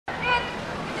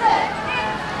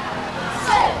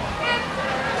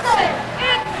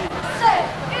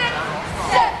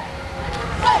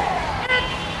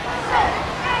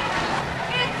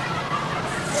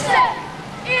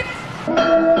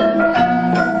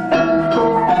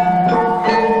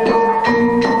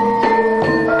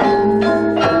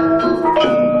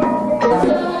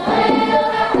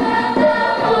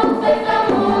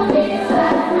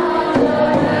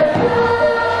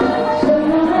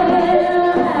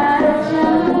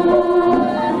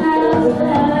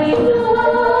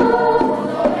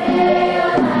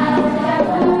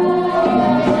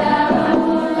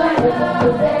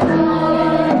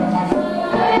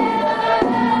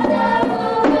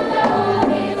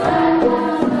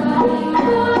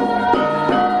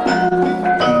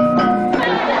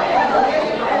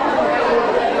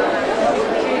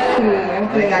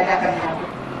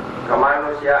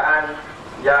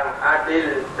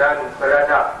dan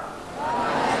beradab.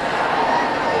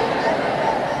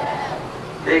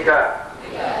 3.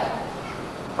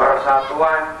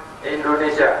 Persatuan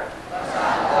Indonesia.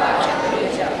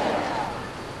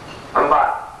 4.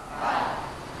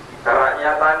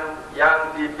 Kerakyatan yang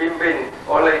dipimpin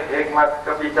oleh hikmat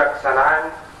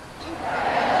kebijaksanaan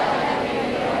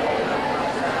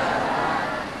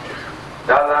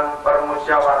dalam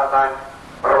permusyawaratan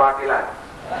perwakilan.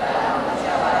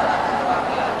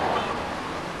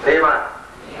 5.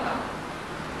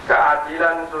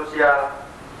 Keadilan sosial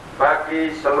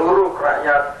bagi seluruh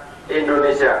rakyat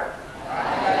Indonesia.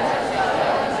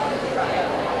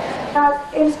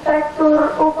 Inspektur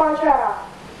upacara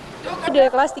dari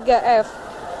kelas 3F.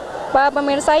 Pak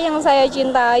pemirsa yang saya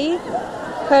cintai,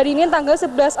 hari ini tanggal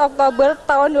 11 Oktober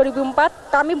tahun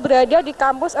 2004 kami berada di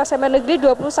kampus SMP Negeri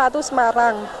 21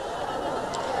 Semarang.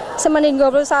 Semenin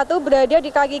 21 berada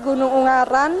di kaki Gunung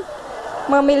Ungaran,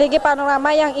 memiliki panorama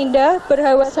yang indah,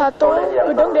 berhawa 1,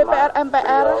 Gedung DPR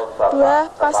MPR, 2,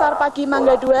 Pasar Pagi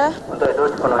Mangga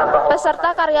 2,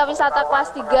 peserta Karya Wisata kelas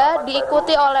 3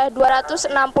 diikuti oleh 268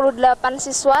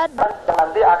 siswa.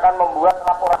 Nanti akan membuat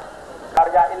laporan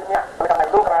karya ilmiah, karena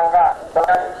itu kerangka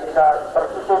dan bisa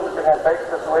tersusun dengan baik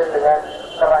sesuai dengan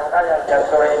kerangka yang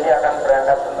sore ini akan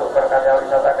berangkat untuk berkarya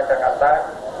wisata ke Jakarta.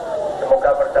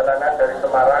 Semoga perjalanan dari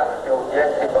Semarang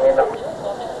diuji penginap.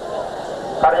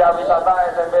 Karya wisata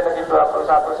SMP Negeri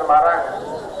 21 Semarang.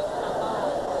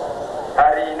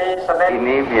 Hari ini Senin.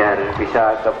 Ini biar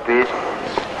bisa ke bis.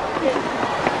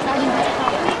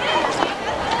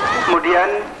 Kemudian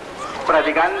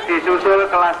perhatikan disusul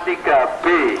kelas 3B.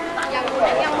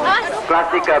 Kelas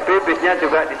 3B bisnya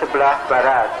juga di sebelah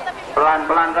barat.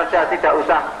 Pelan-pelan saja, tidak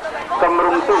usah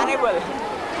kemerungsung.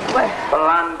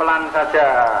 Pelan-pelan saja.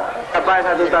 Sampai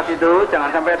satu tas itu,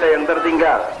 jangan sampai ada yang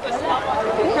tertinggal.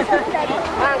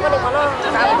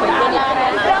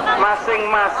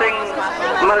 Masing-masing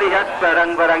melihat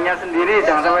barang-barangnya sendiri,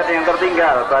 jangan sampai ada yang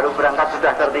tertinggal. Baru berangkat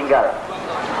sudah tertinggal.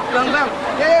 Bang,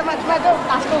 ya maju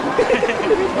tasku.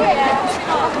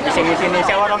 Sini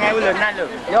saya warungnya ulenan lho.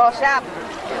 Yo siap.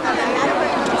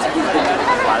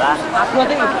 Walah, aku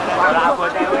teh. Walah aku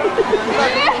teh.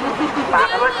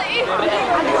 Takut.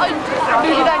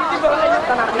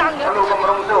 Perlu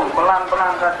kemerungsung,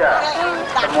 pelan-pelan saja.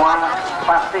 Semua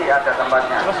pasti ada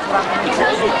tempatnya.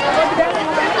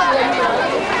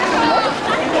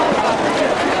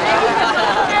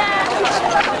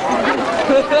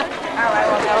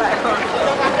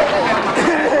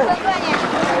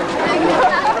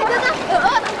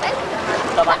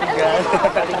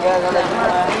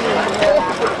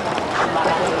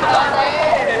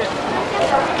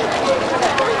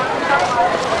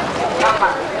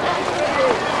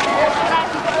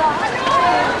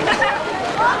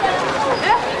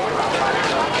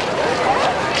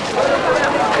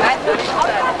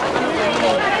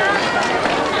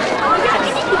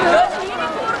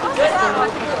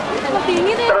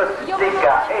 Terus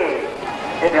 3E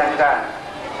didengarkan.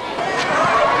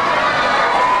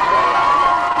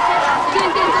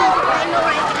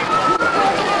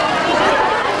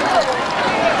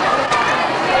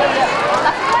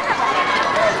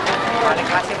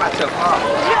 Kasih Pak Joko.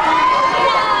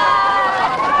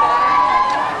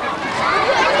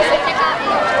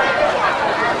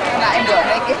 Enggak enggak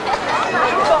lagi.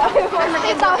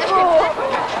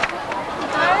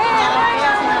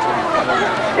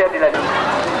 Ya dilanjut.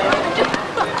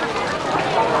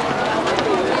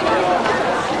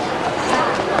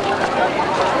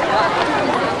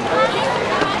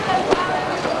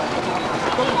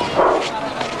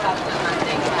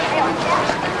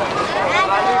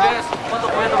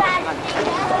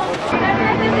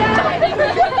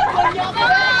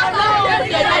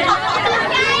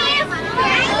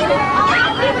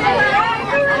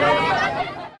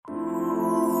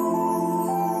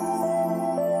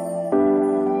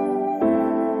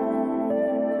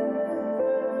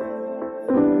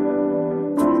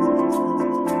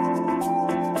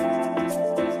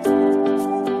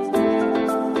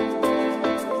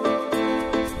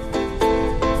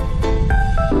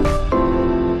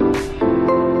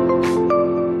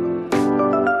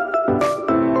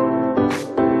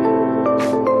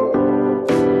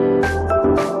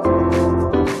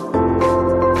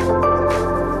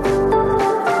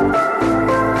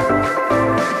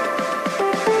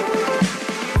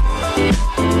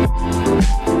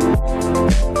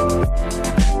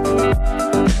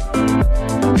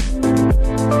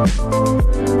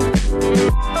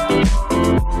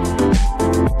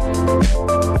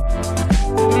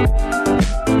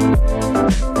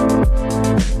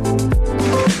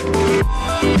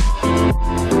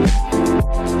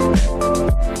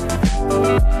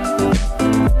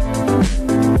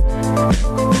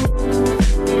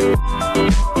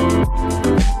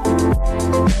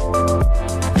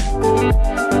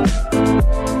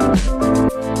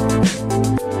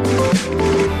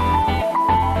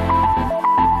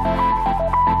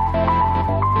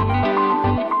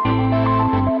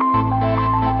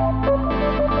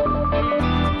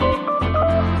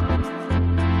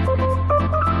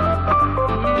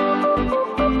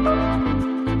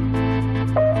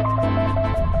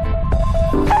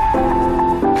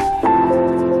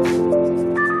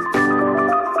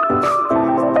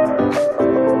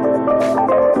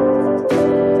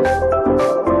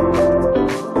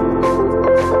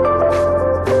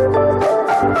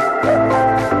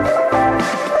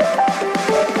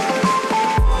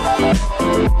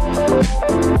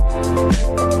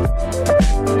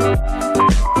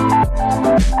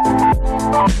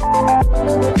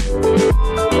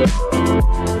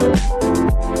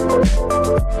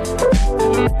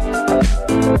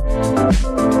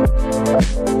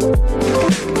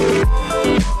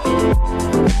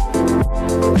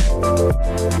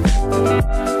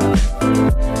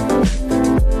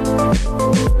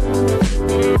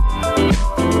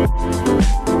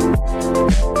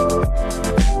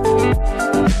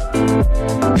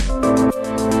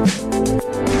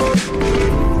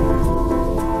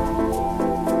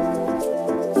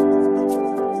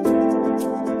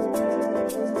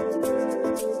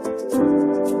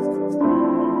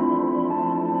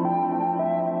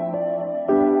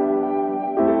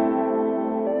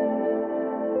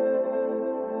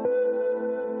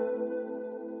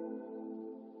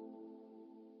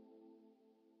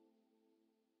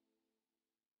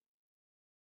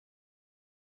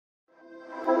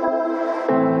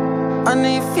 I know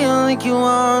you feel like you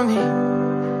want me,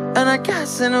 and I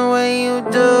guess in a way you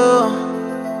do.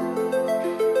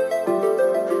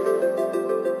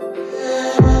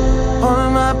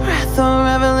 Holding my breath,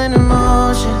 unraveling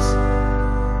emotions.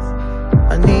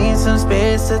 I need some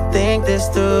space to think this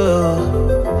through.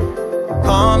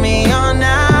 Call me all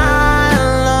night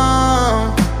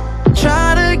long.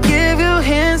 Try to give you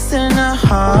hints and a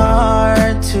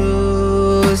hard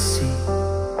to see.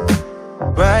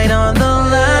 Right on the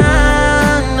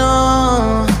line,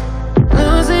 no.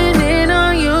 Losing it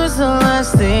on you's the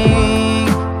last thing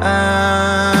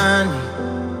I need.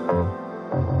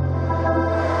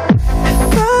 If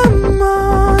I'm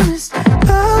honest,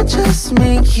 I'll just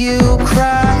make you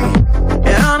cry.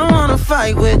 And I don't wanna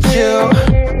fight with you,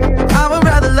 I would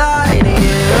rather lie to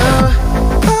you.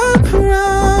 I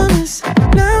promise,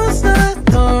 now's not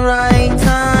the right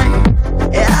time.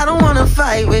 Yeah, I don't wanna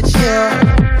fight with you,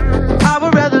 I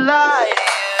would rather lie to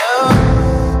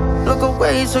you. Look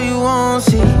away so you won't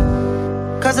see,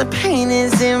 cause the pain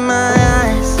is in my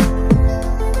eyes.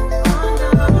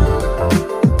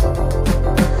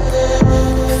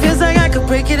 Feels like I could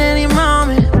break at any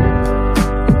moment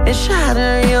and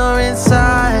shatter your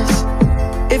insides.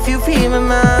 If you feel my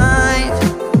mind,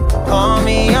 call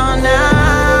me all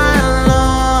night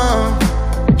long.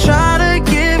 Try to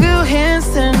give you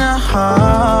hints and a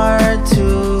hard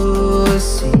to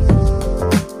see.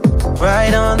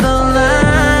 Right on the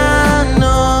line,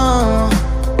 no.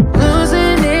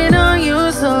 Losing it on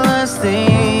you's the last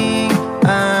thing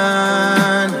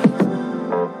I need.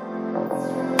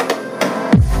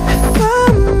 If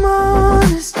I'm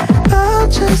honest,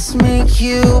 I'll just make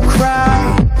you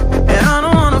cry. And I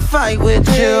don't wanna fight with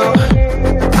you,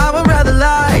 I would rather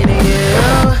lie to you.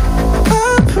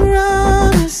 I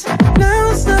promise,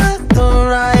 now's not the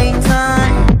right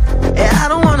time. Yeah, I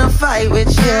don't wanna fight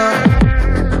with you,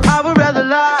 I would rather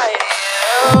lie to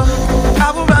you.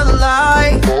 I would rather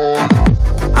lie,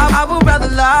 I would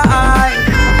rather lie.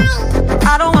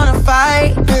 I don't wanna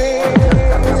fight,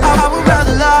 I would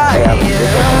rather lie to you.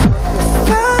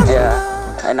 Ya,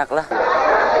 enak lah.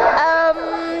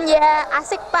 Ya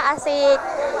asik Pak, asik.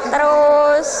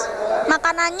 Terus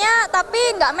makanannya tapi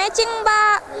nggak matching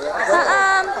Pak.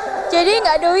 Jadi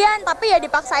nggak doyan tapi ya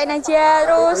dipaksain aja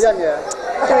terus. Doyan ya?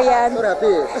 Doyan.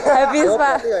 Habis Oh,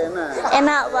 Pak. ya enak.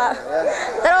 Enak Pak.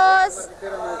 Terus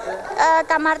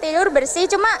kamar tidur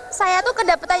bersih, cuma saya tuh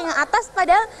kedapetan yang atas,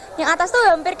 padahal yang atas tuh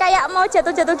hampir kayak mau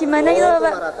jatuh-jatuh gimana gitu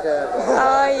Pak.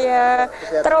 Oh iya.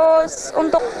 Terus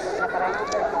untuk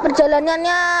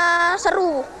perjalanannya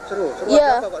seru. Seru?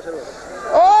 Iya. Apa kok seru?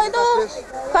 Oh itu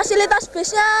fasilitas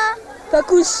busnya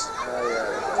bagus.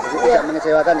 Jadi tidak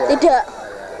mengecewakan ya? Tidak.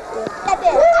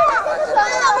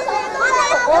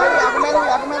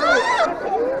 Aku melu.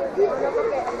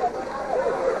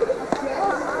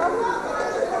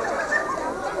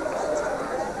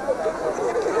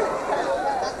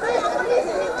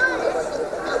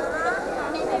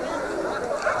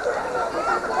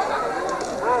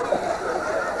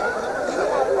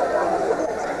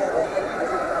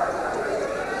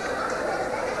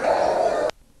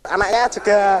 Anaknya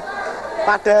juga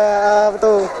pada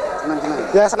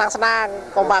ya senang-senang,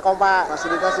 kompak-kompak.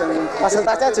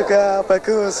 Fasilitasnya juga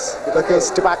bagus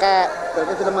dipakai.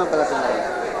 Berarti film apa lagi?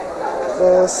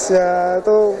 Terus ya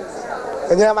itu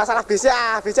hanya masalah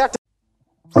bisnya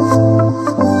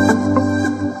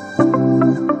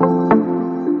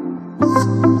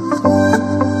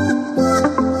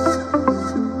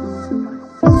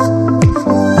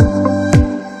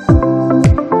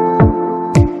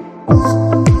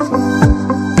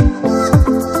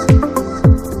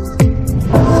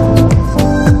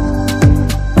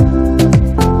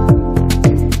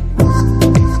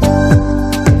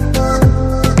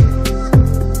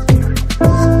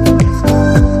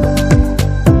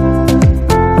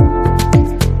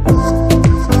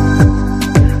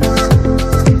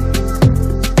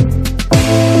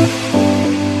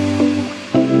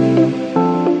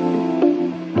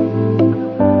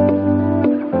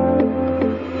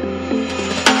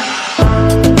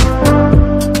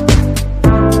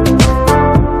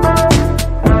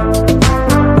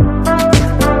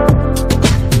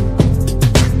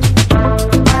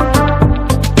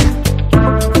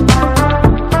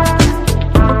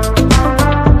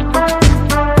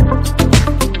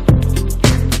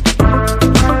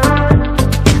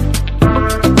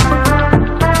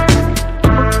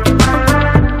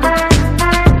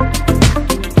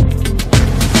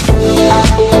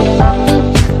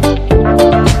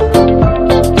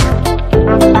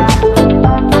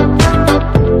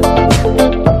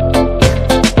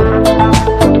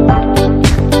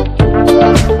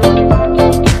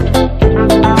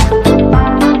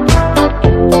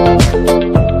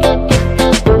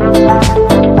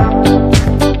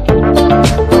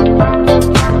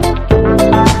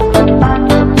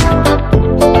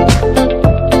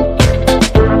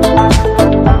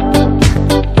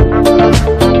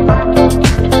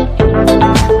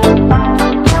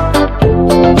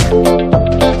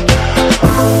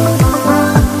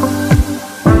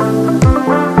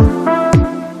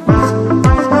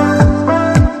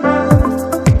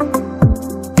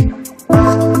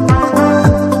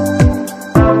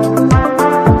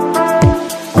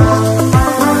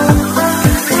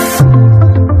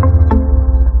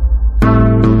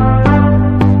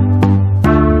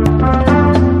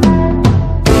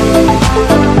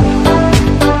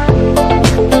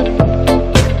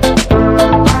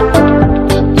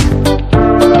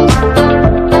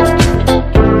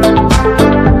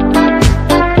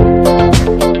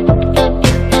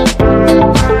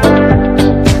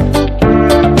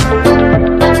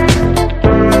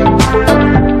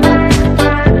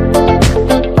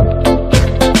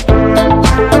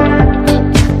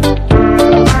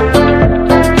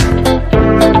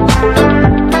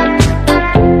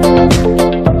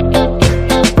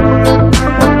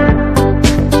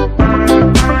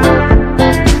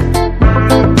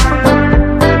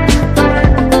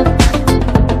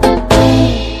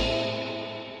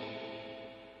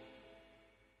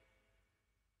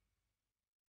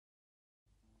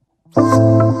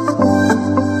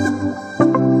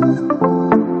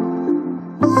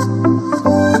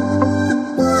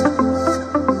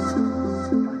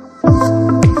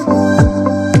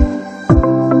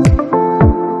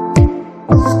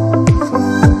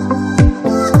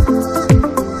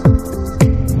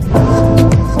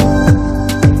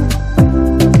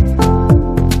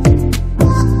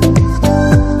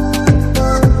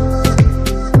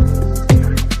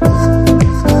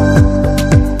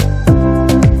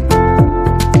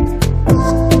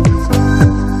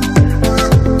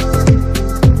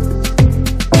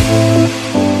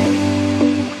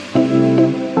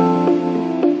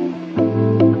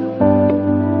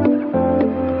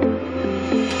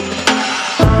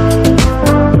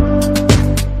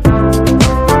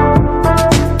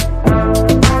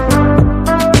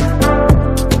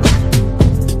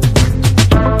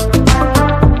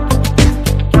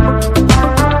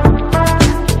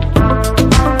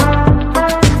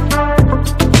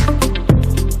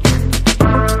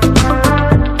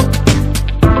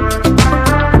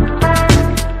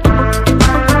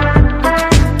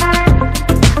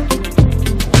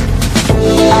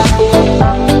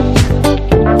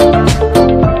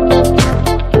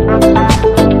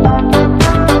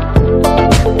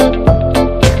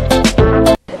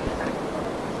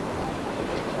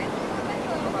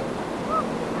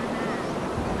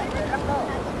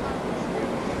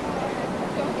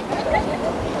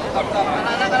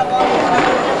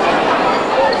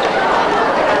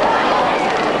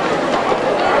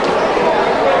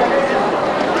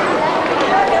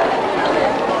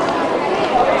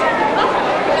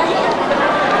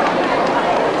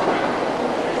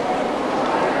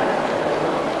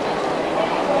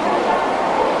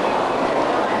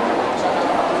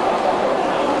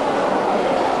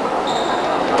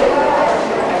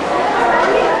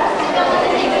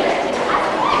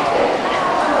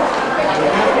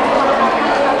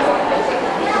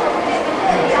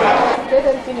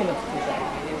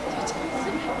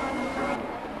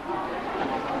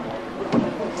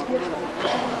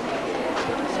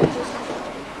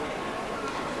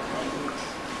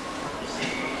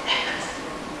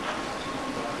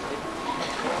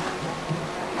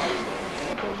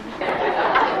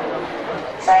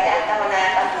Saya akan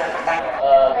menanyakan dua pertanyaan.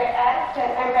 DPR dan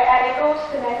MPR itu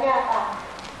sebenarnya apa?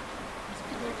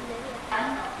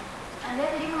 Anda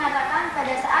tadi mengatakan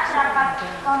pada saat rapat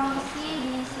komisi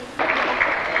di situ.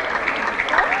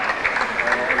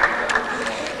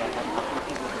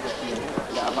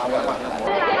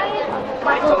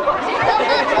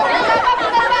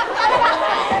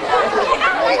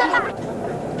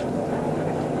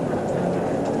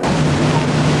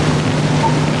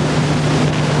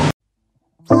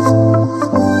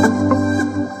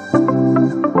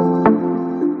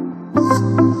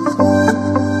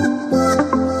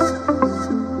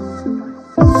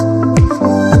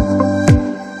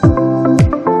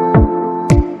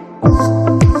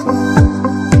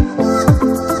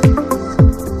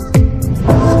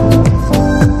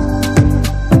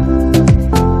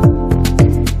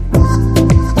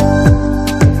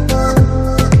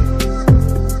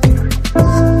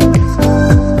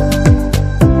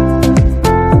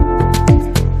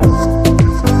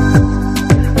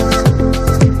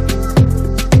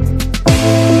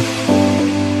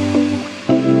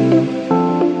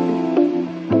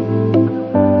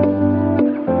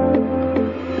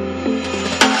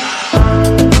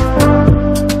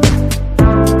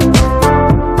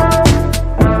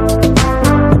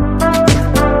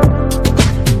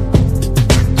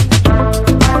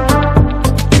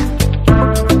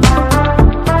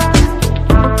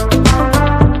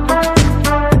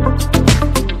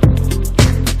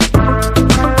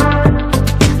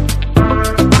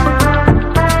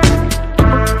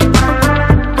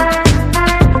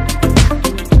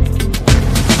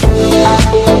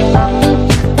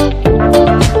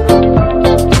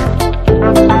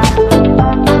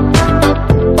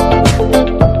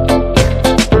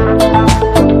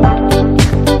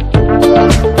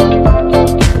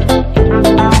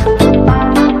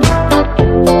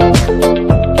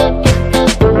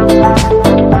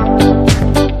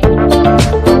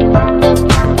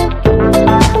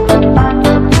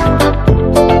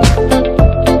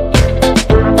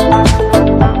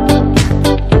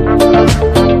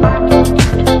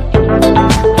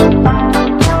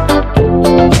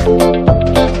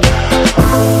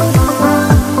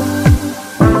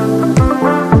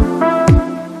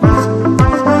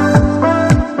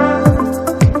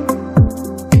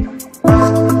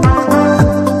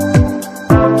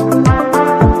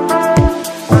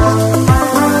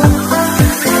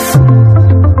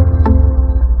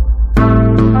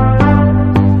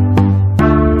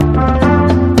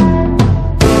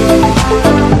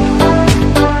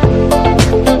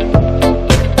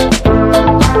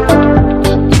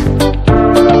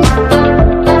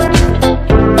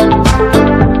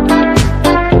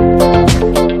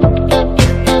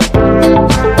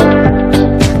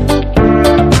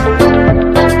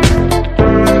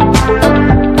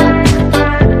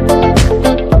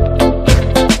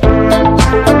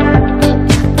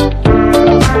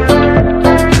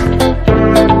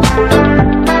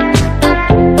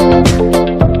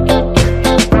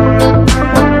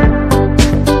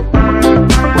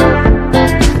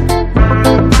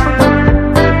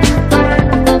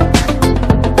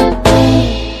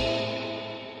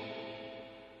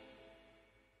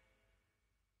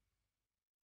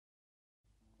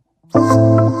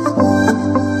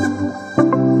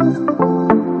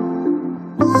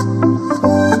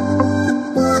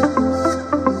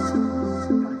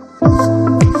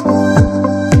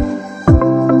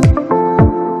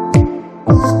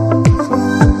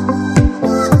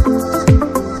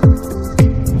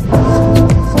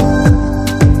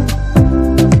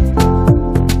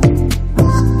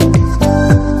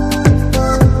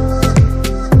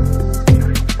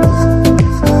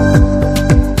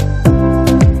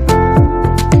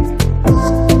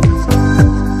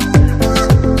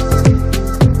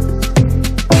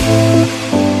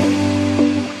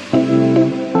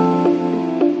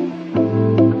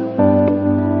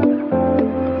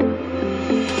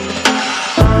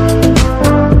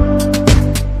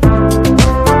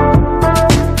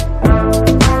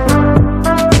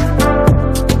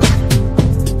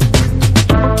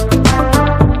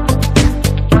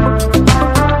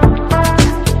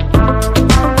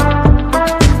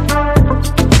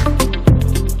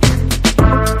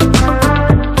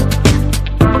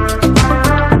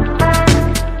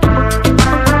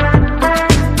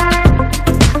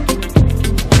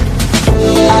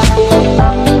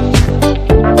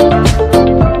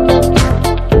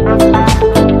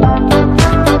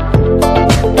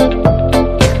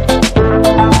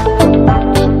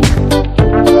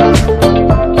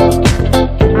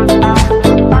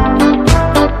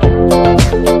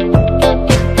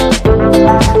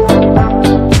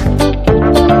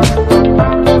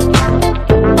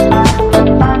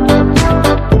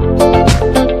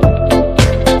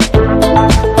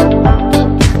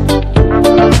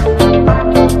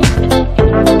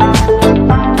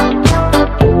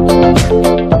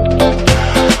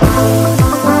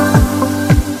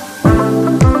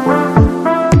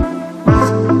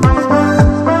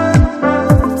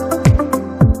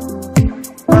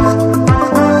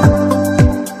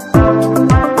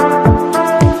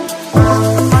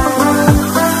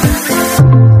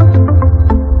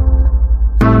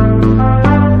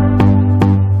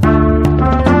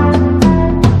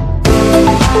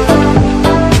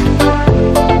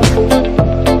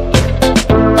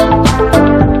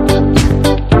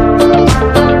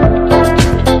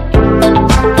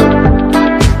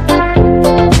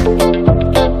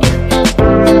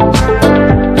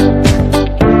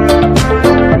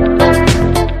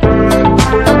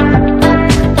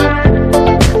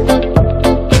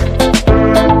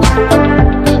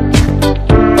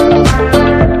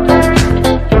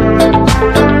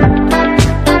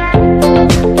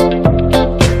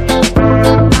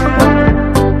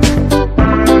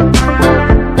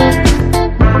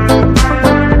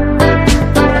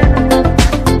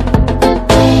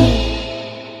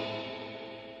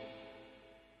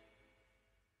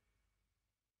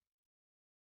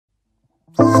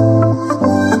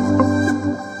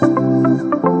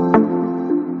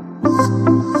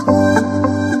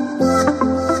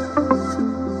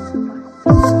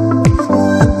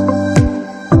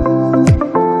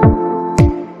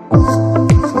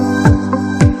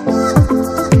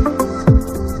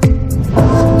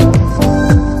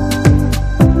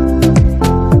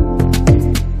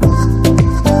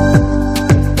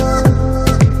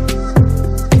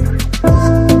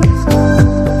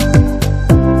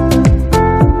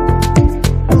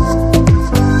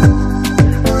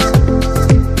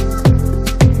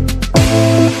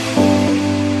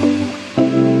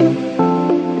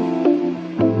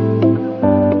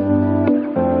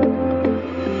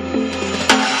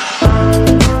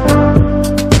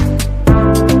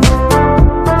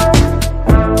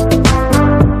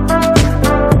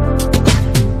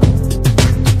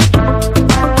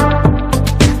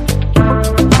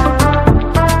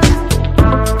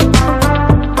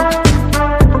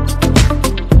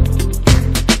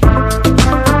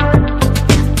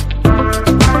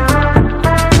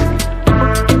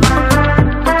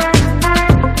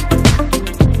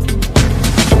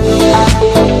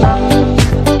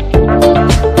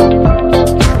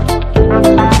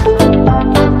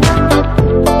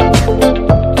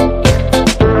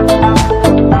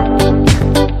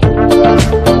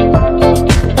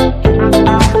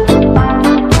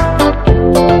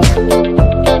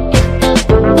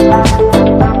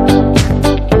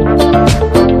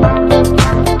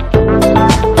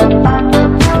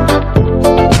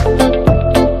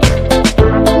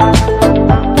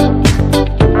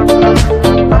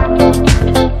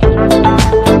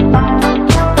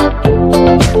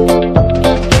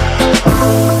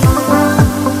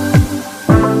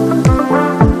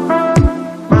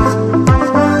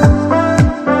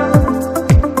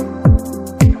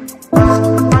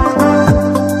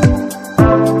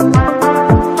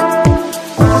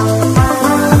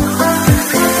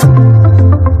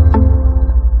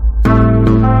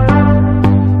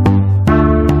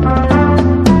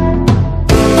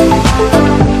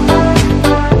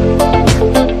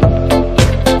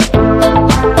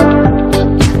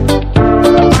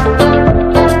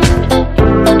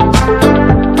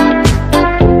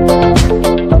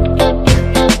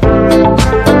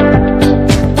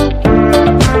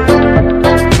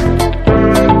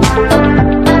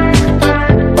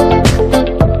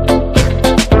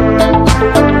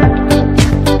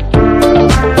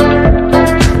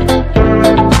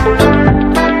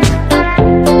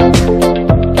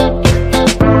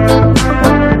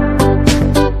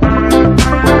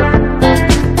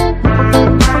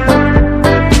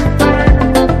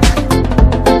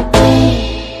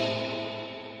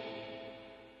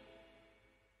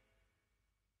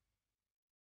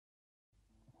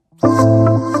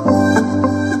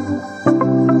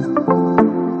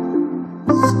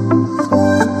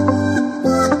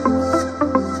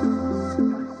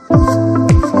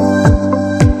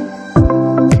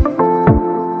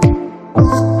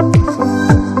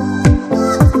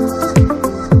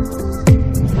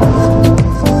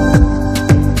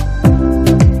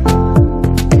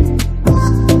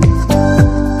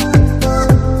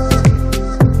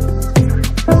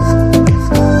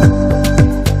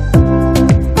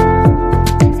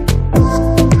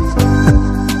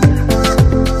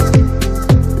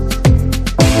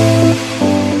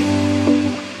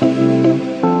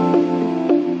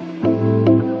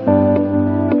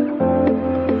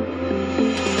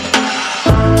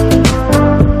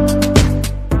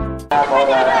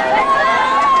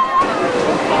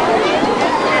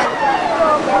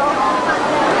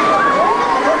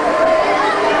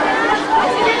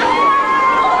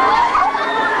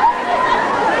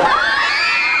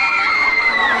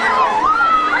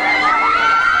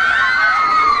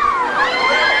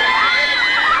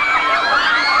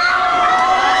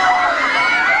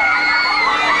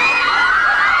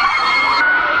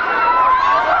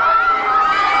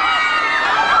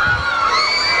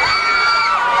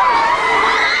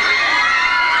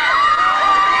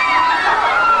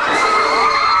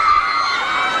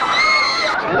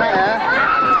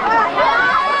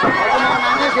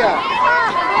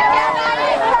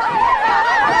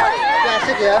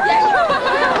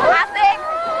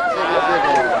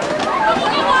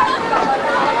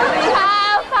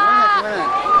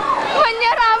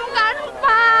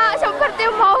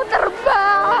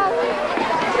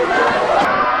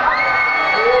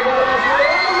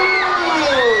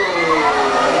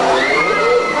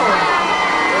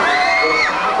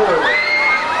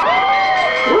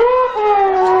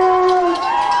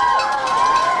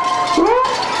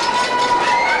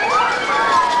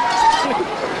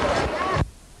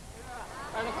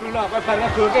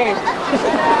 ngegulke.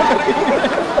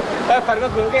 Bar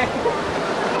ngegulke.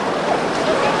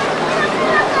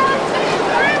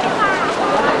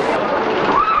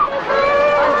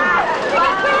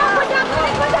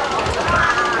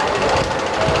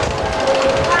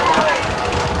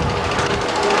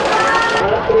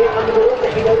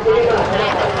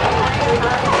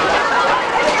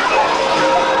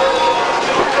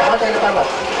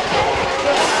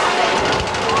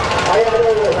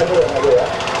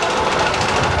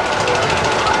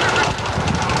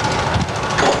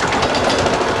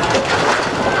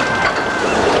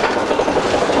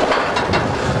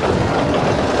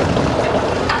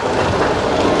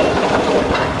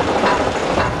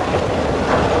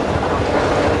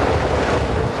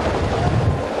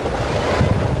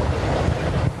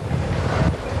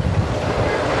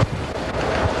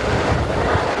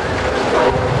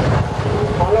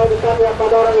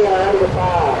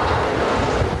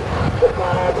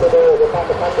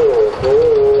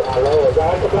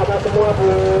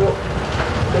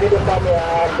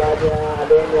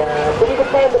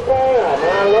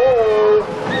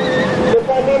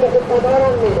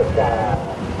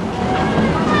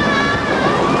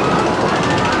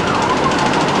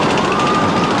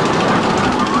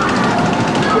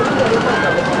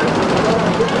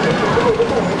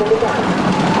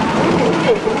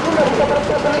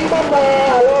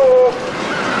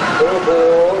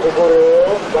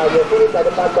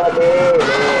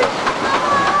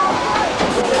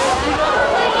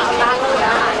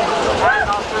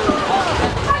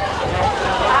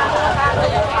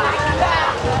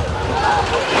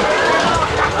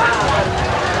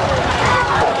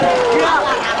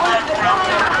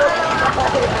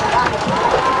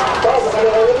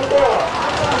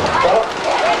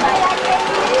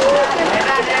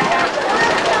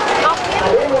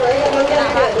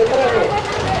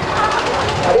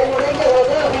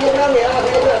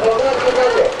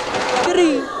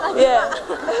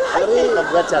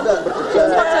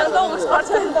 Sport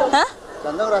jantung. Hah?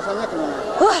 Jantung rasanya gimana?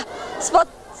 Wah, sport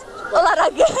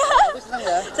olahraga. Senang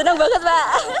ya? Senang banget, Pak.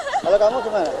 Kalau kamu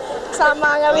gimana? Sama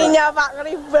ngerinya, Pak.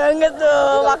 Ngeri banget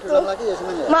tuh waktu. Lagi ya,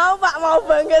 senang ya? Mau, Pak, mau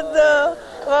banget tuh.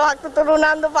 Waktu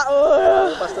turunan tuh, Pak.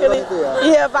 Pas turun itu ya?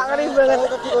 Iya, Pak, ngeri banget.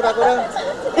 Kaki kura-kura?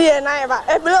 Iya, naik, Pak.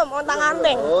 Belum,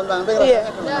 ontang-anting. Oh, ontang-anting iya.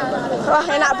 rasanya gimana? Wah,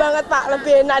 enak banget, Pak.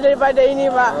 Lebih enak daripada ini,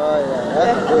 Pak. Oh, iya.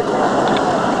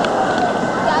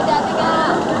 Hati-hati,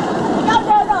 Kak.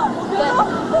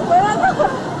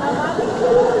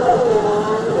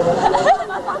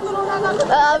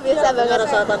 Bisa banget.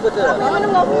 Rasa takut ya?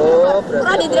 Oh,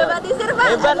 Pernah didramatisir, Pak.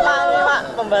 Hebat, Pak.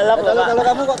 Pembalap, Pak. Kalau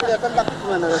kamu kok kelihatan takut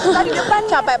gimana? Tadi di depan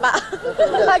capek, Pak.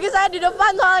 Lagi saya di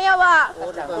depan soalnya, Pak.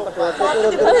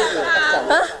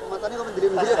 Hah? Matanya kok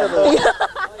menjerit-menjerit ya,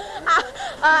 Pak?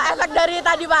 Efek dari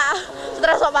tadi, Pak.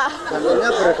 Stres, Pak. Jantungnya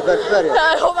berdebar-debar ya?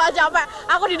 Aduh, Pak, capek.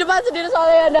 Aku di depan sendiri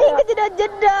soalnya.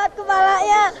 Jedot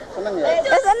kepalanya. Seneng ya?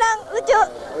 Senang, lucu.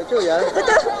 Lucu ya?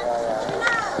 Lucu.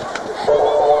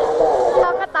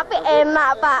 Banget, tapi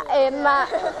enak, Pak. Enak.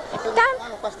 Kan?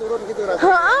 Pas turun gitu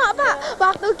rasanya. Pak.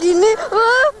 Waktu gini,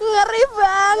 ngeri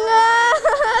banget.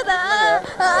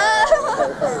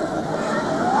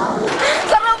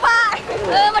 Seru, Pak.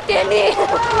 Medeni.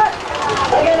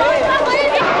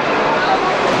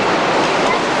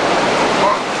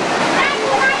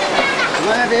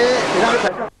 Gimana, Dek?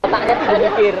 Otaknya tuh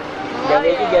mikir. Gawe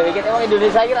iki emang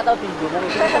Indonesia iki ora tau diundang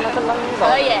iki seneng-seneng kok.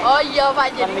 Oh iya. Oh iya,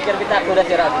 Pak. Jadi mikir Pitagoras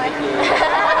ya ora mikir.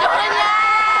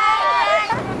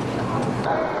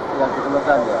 Yang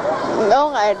dikeluarkan ya? Oh,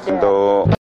 nggak ada.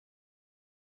 Untuk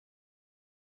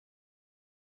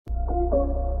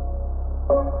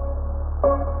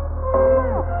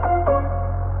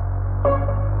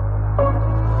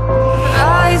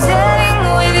Rising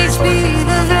with each beat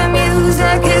of the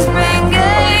music is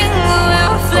bringing.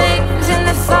 We're flames in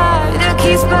the fire that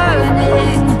keeps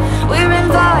burning. We're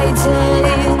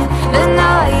inviting the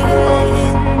night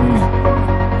in.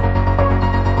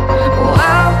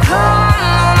 Welcome,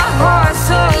 my heart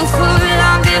so full.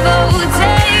 I'm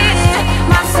devoting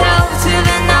myself to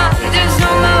the night. There's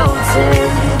no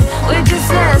motive. We're just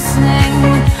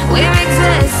listening. We're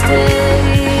existing.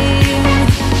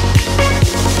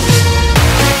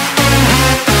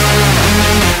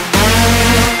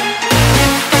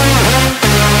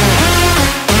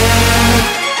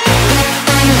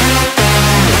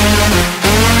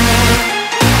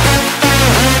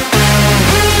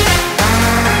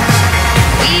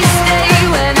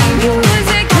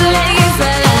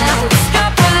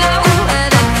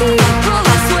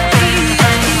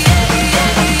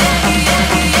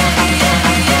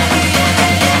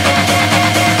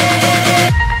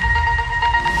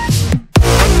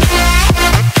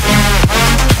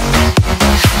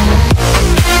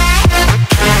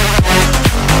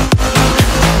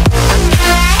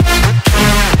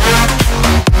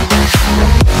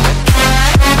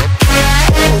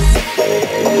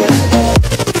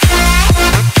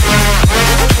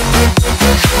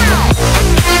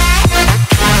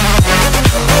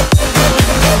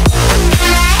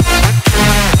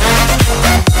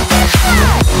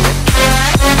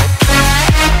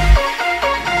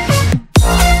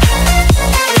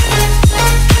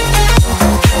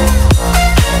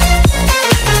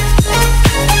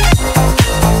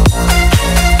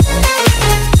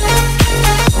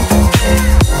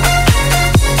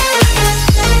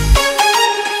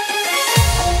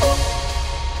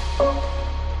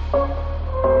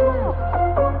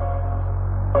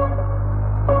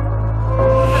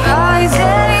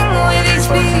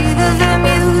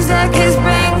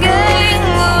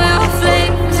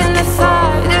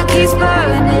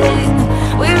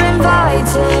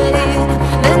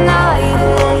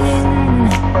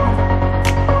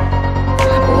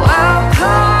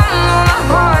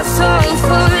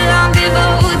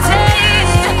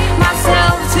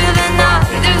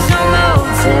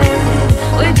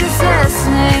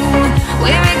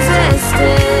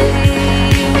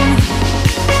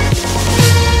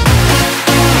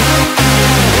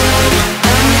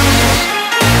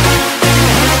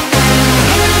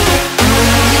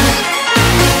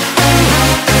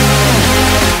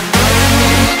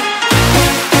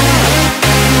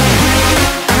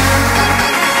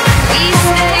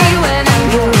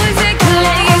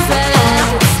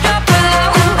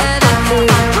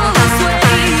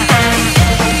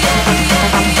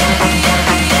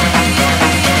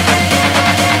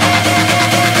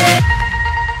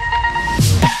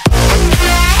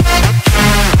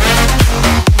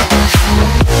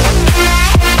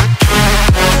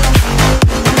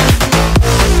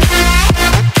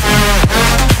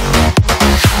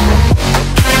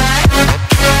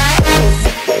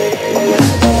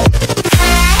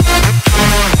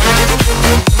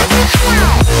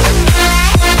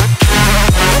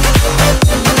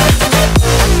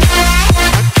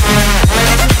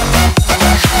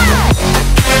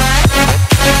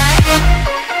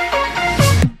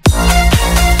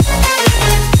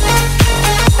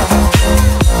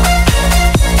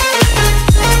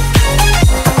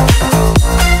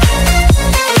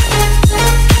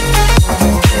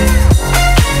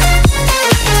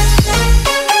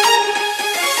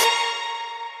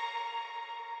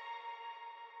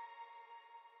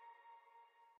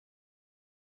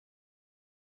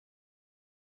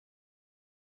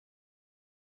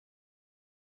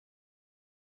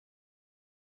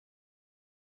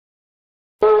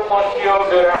 museum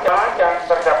drama yang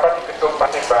terdapat di Gedung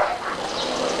Pasar.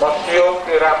 Museum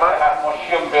drama adalah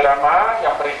museum drama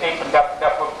yang berisi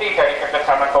benda-benda bukti dari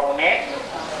kerjasama komunis,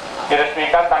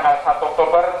 diresmikan tanggal 1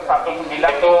 Oktober 19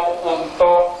 itu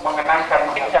untuk mengenang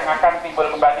dampak yang akan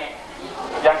timbul kembali.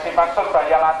 Yang dimaksud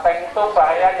bahaya laten itu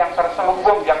bahaya yang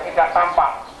terselubung, yang tidak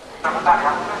tampak.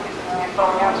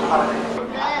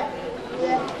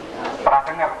 Pernah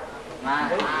dengar?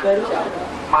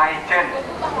 Maijen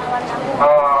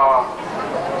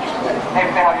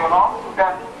MP Haryono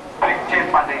dan Brigjen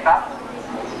Panjaitan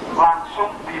langsung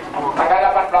dibunuh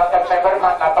tanggal 18 September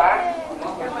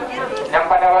 48 yang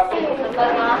pada waktu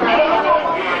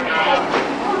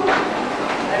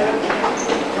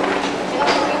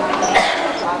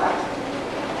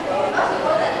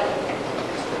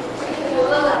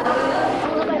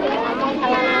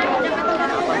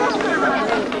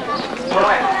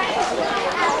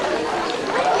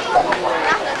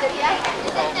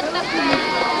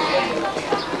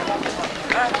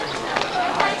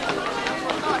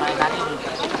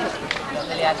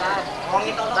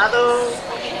Satu,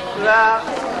 dua,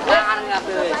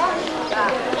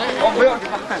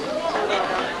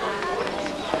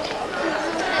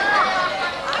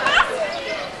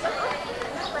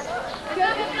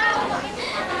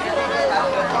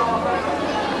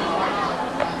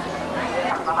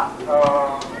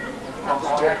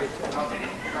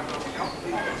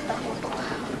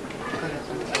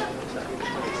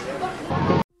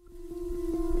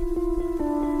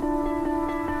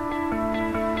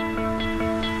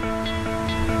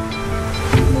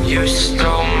 You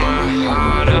stole my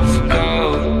heart of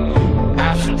gold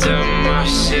after my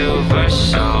silver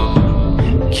soul.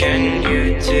 Can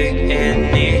you dig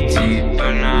any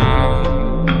deeper now?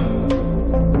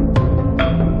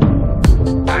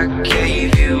 I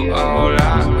gave you all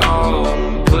I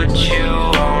own, put you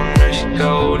on this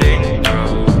golden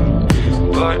throne,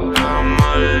 but I'm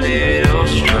a little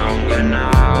stronger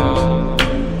now.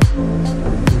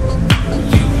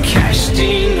 You cashed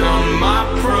in on my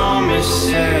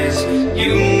promises.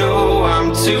 You know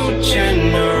I'm too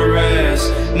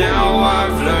generous. Now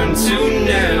I've learned to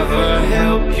never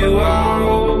help you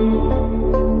out,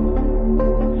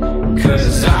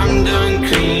 'cause I'm done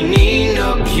cleaning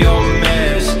up your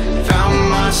mess. Found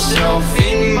myself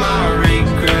in my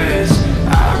regrets.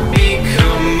 I've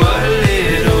become a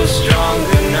little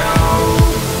stronger now,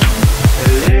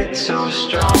 a little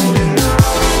stronger now.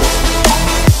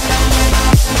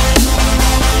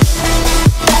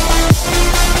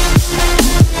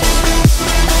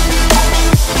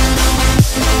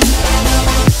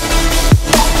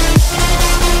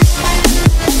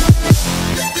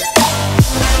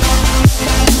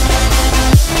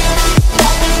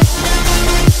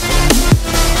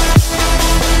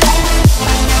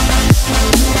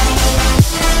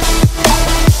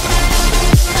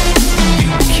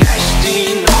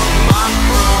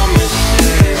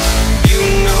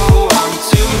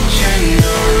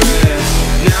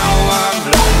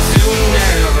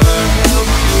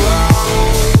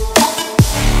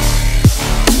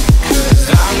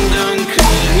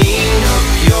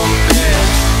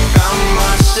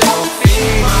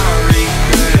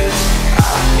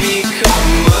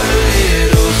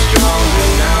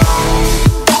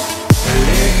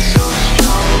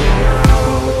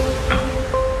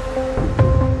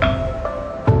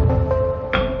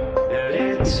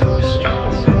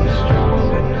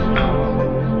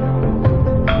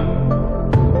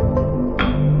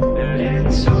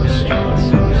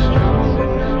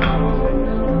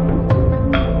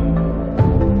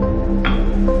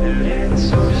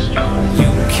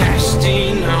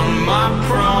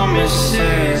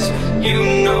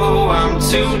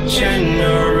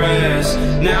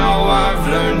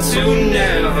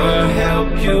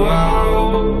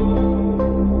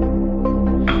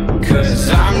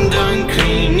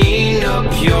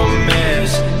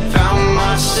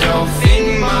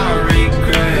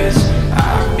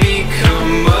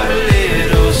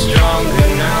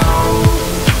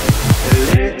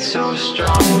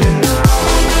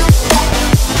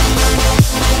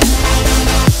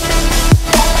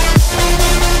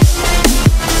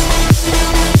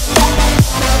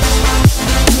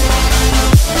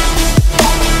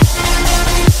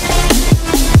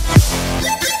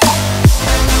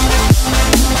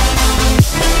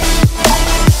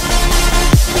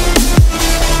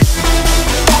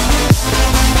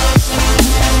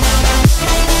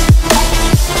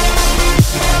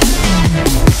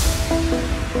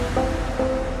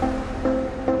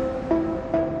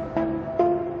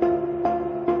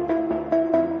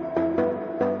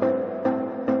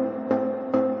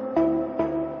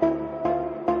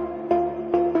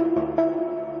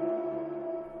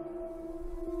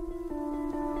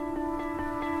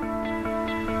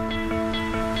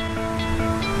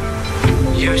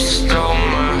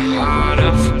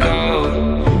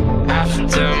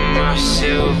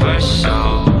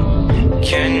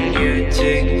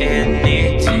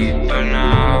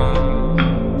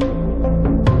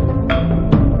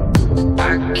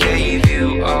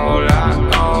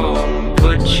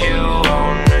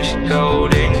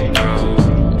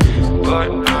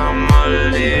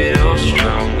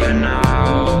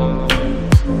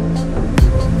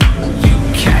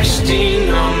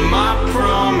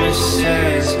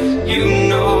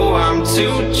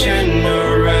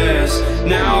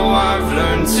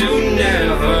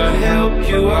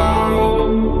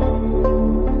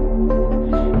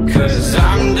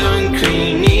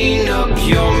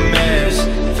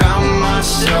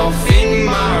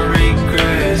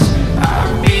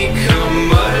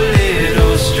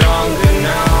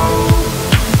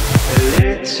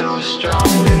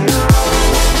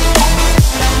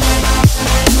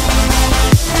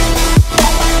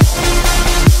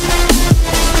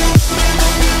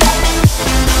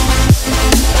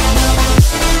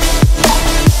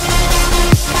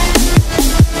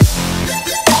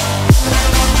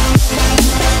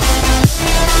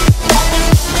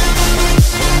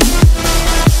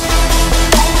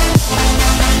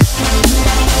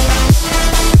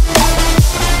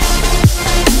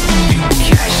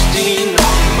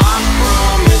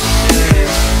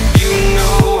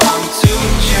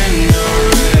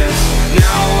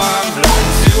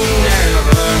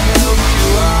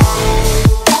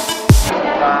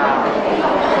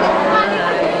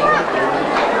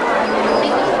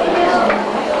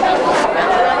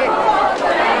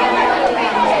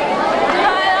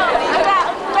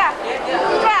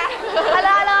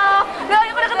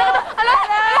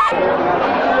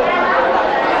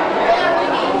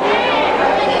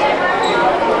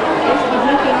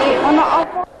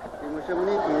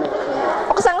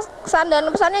 pesan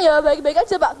dan pesannya ya baik-baik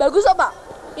aja Pak, bagus kok Pak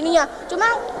ininya.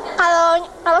 Cuma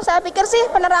kalau saya pikir sih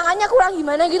penerangannya kurang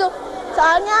gimana gitu.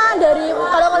 Soalnya dari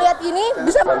kalau ngelihat ini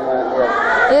bisa.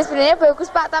 Ya sebenarnya bagus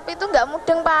Pak, tapi itu nggak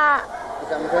mudeng Pak.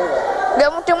 Nggak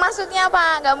mudeng maksudnya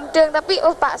Pak, nggak mudeng tapi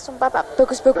Pak sumpah Pak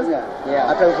bagus-bagus. Ya.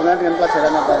 Ada hubungan dengan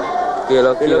pelajaran apa?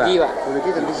 Biologi, Pak. Biologi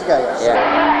dan fisika ya? Ya.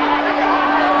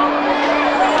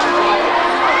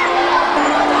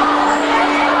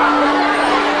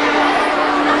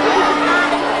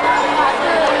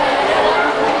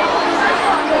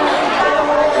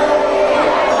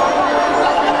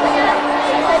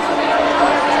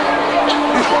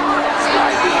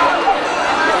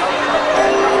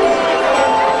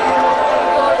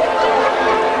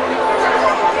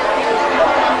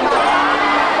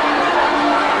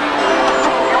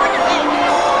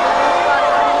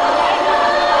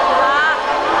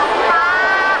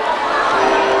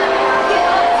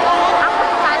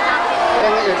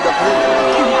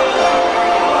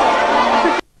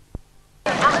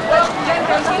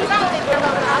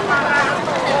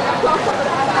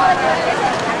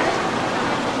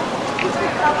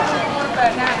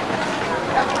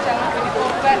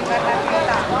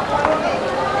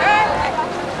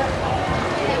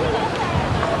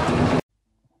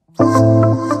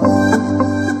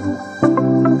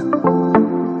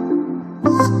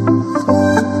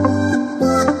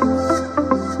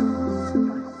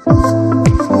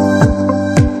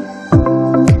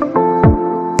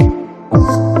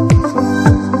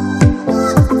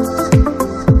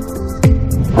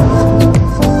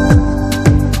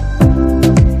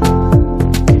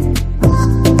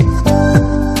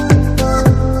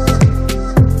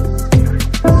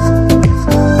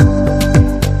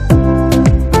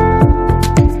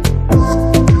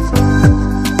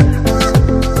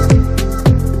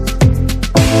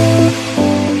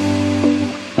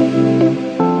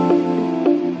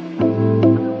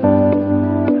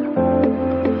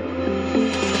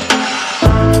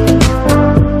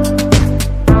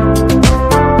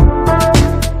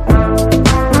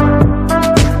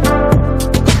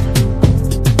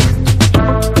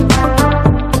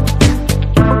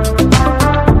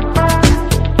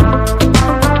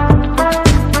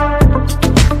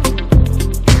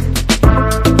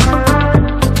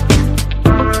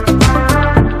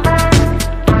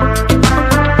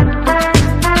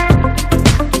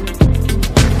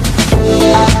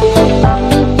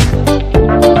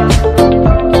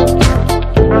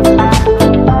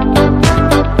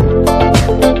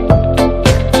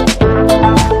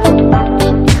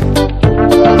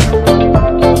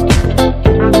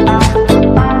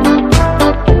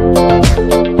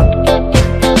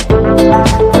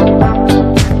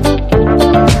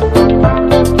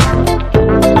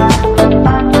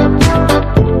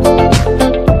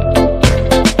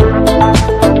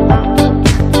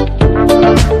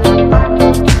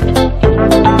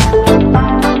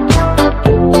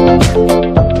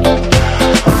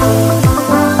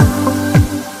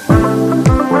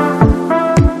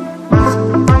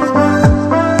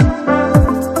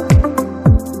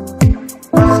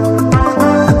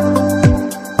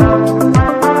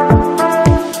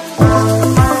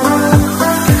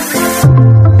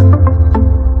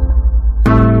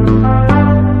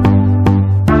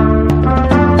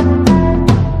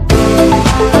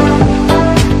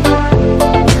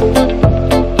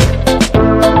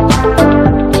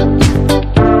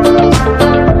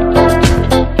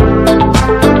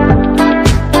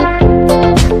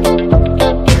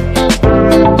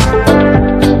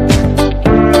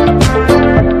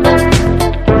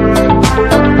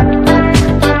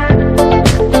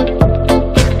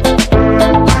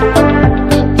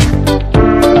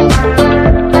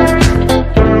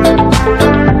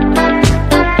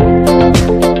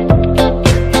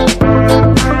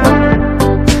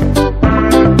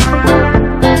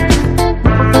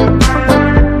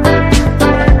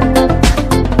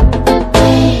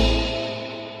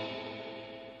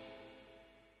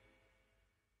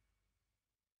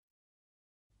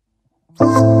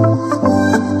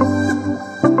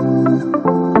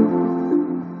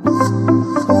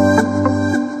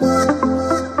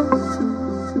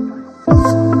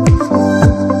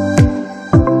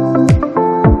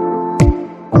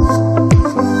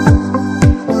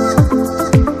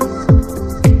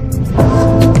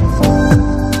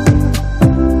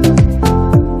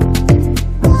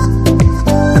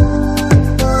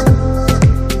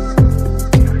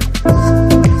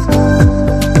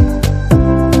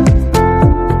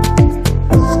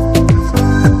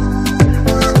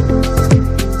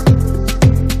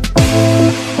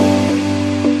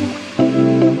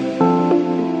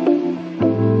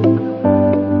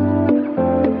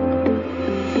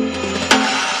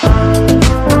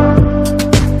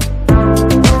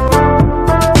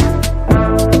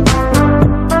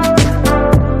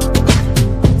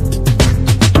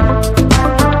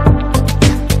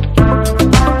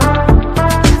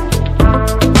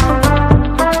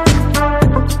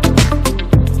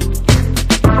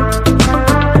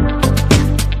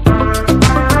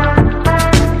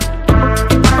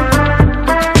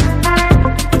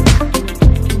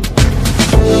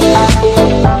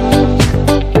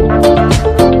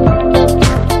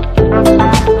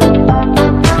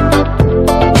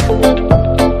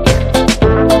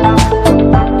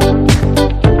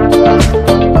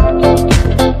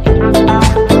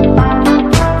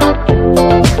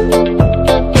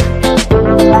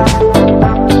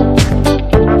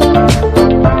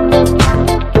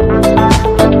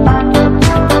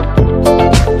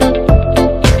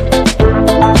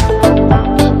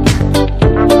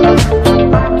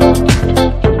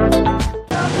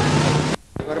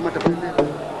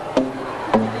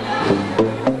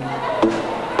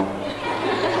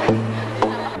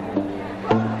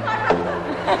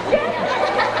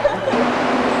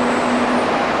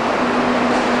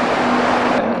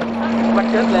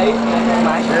 Berat lah ini.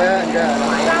 Ya, enggak.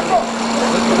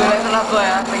 Bukan selaku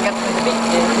ya, tingkat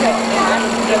sedikit.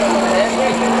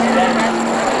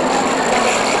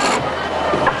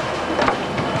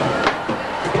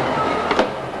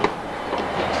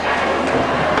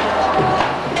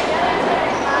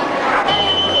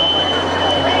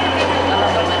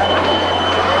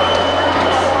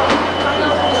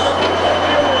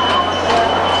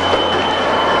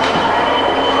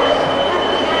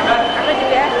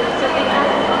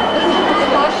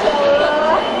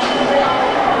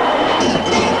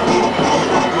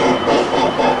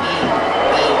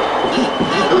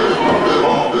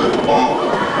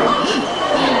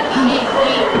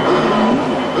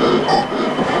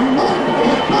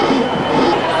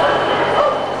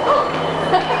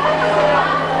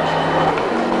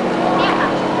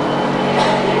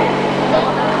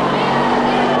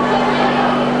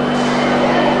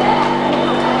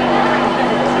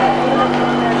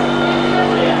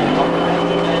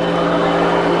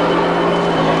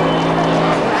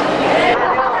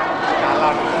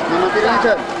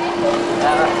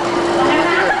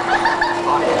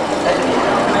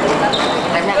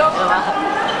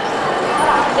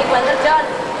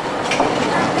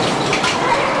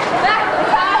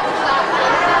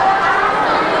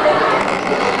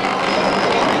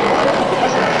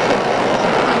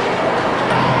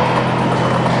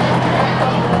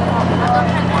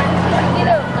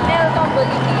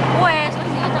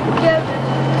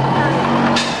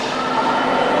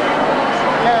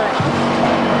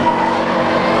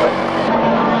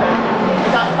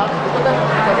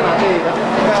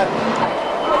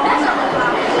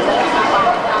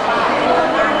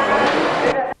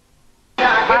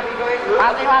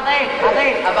 Mati.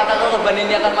 Apakah korban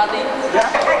ini akan mati? Ya.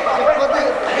 Mati.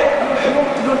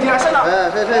 Tidur di sana.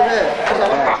 Saya.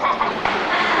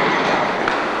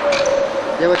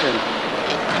 Ya, Mas.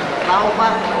 Tahu,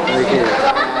 Pak. Oke.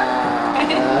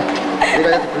 Ini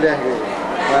kayak sebelah gitu.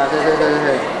 Wah,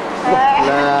 saya.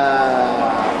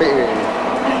 Lah, apik gitu.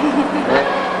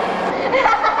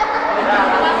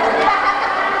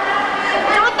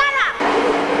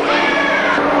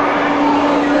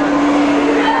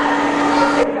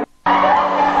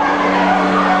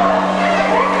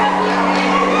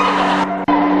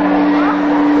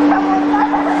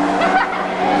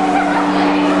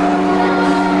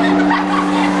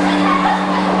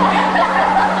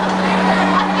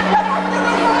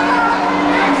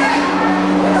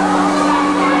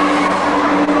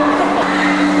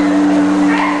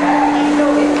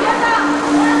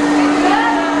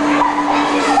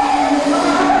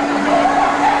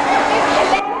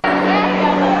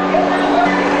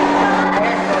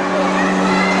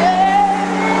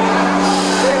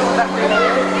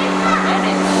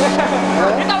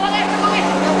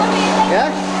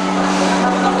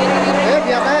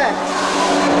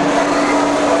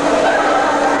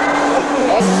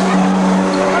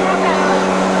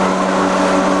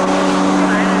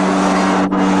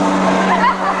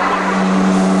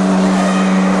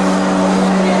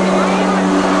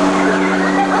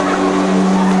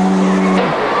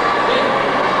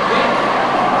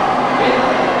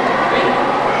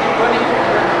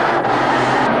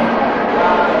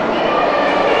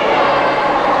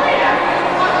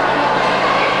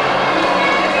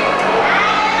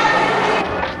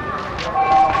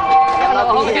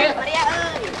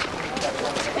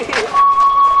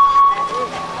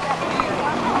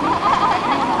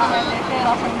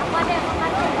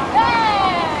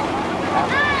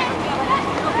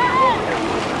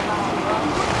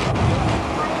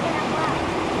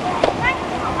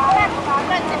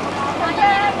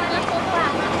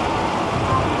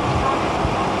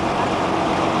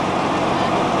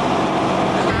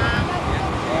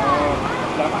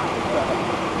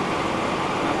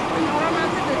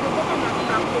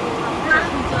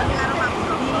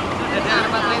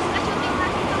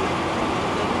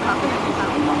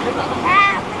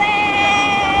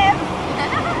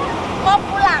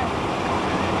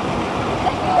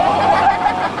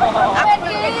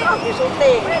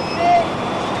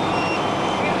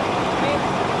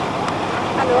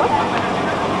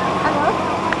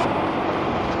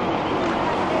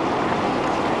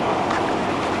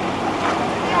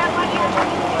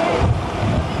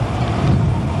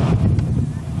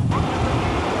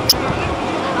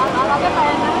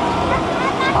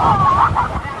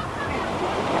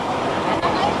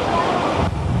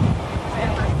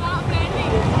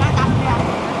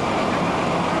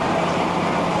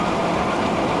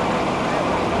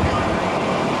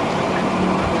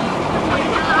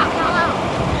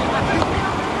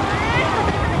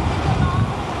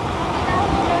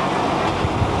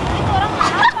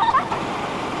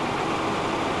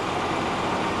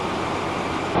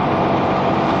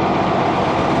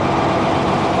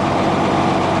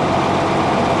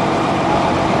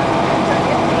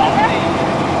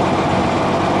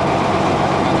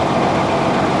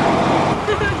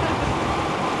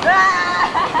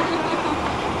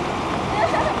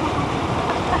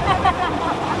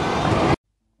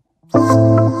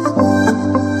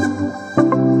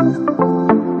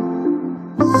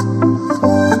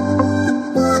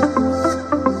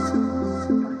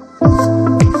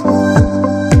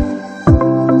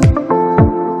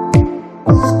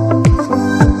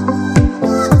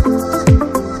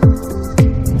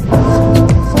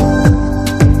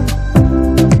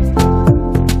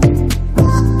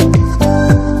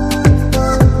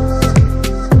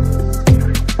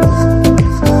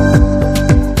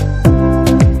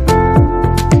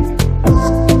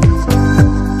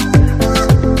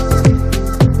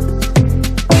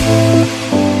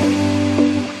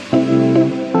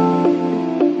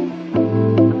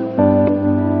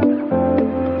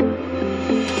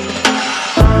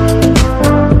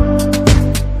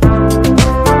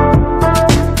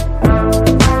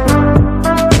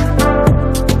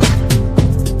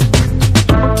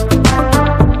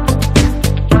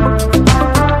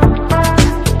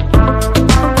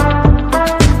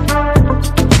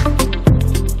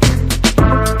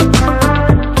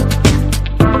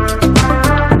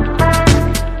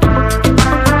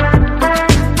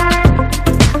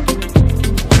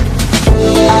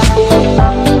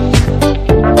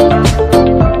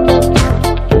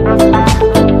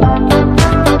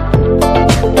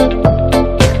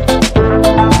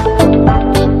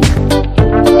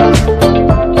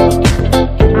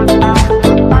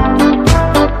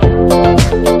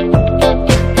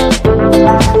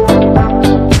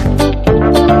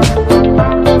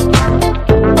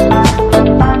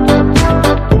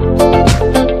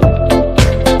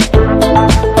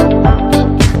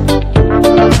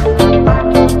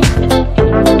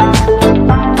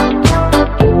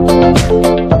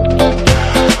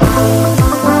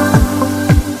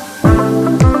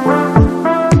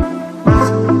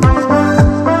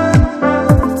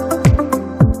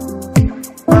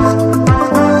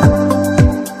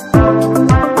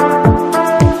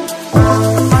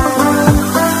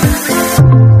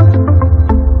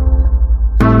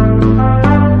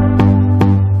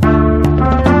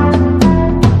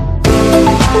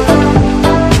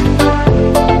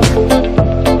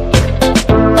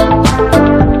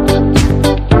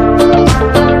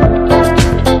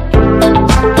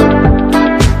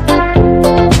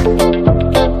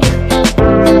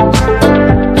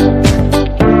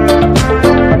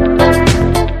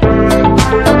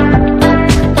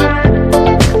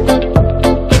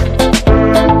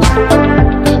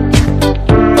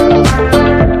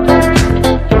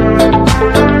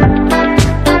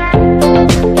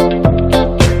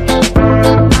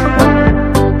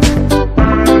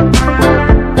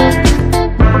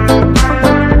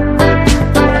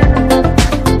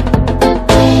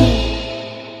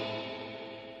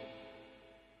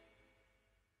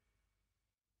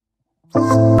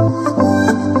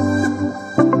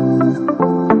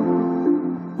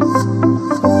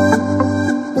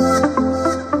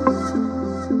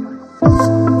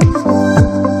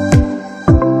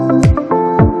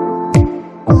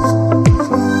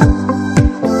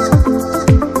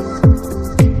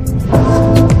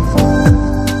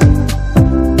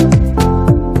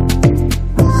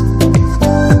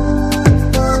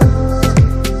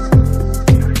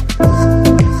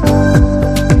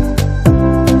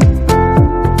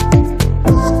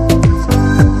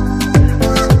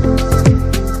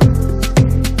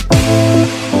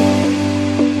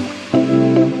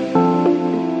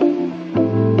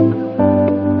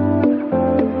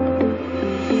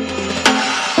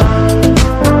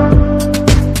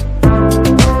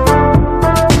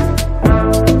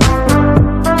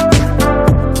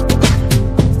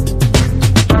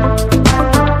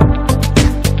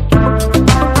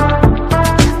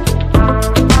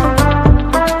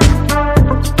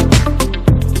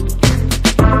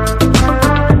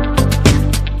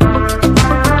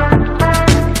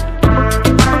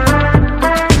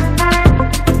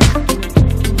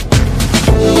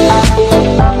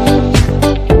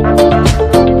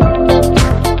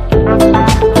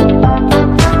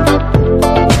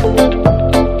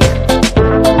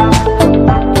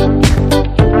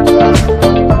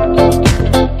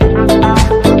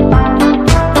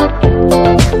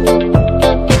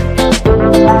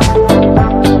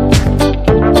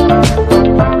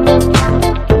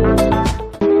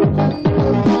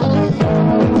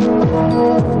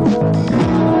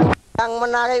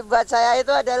 Buat saya itu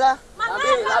adalah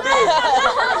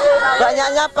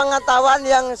banyaknya pengetahuan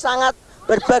yang sangat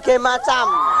berbagai macam.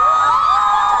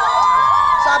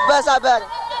 Sabar.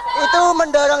 Itu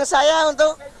mendorong saya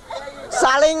untuk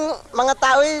saling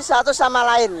mengetahui satu sama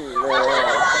lain.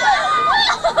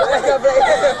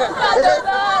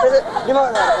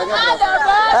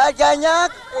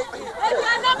 Harganya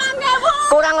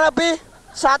kurang lebih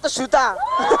 1 juta.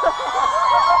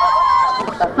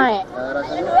 Naik.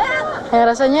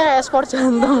 Rasanya kayak sport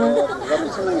jantung.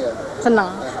 Seneng ya?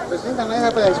 Seneng. Terus ini namanya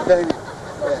apa ya sebelah ini?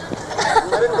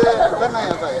 Kemarin ke depan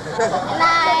naik apa ya?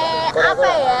 Naik apa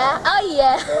ya? Oh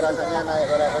iya. Rasanya naik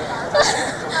kora-kora.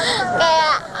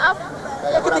 Kayak apa?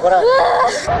 Kayak kora-kora.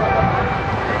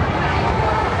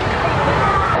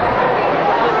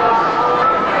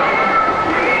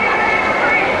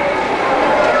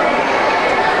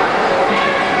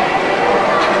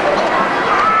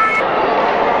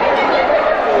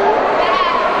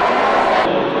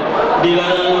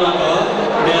 Dilarang merokok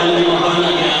dan dimohon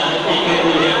agar ikut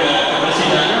menjaga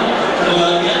kebersihan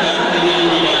keluarga dengan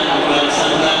tidak membuang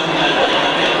sampah dan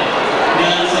air.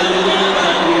 Dan selanjutnya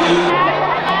para pengunjung.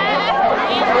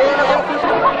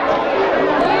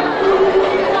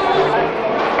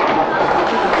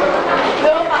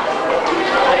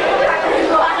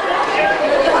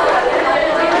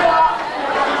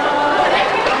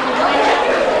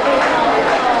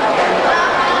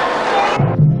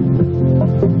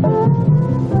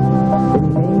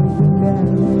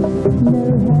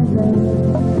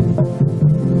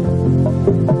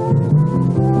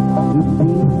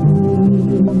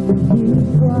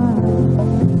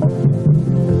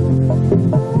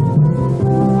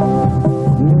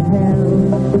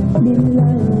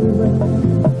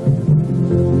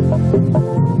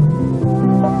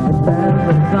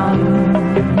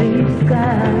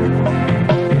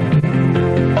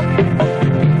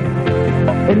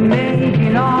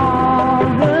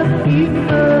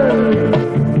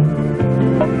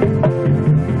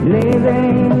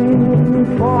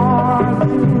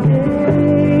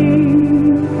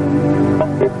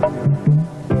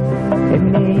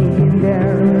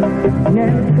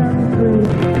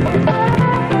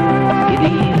 It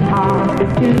is hard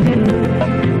to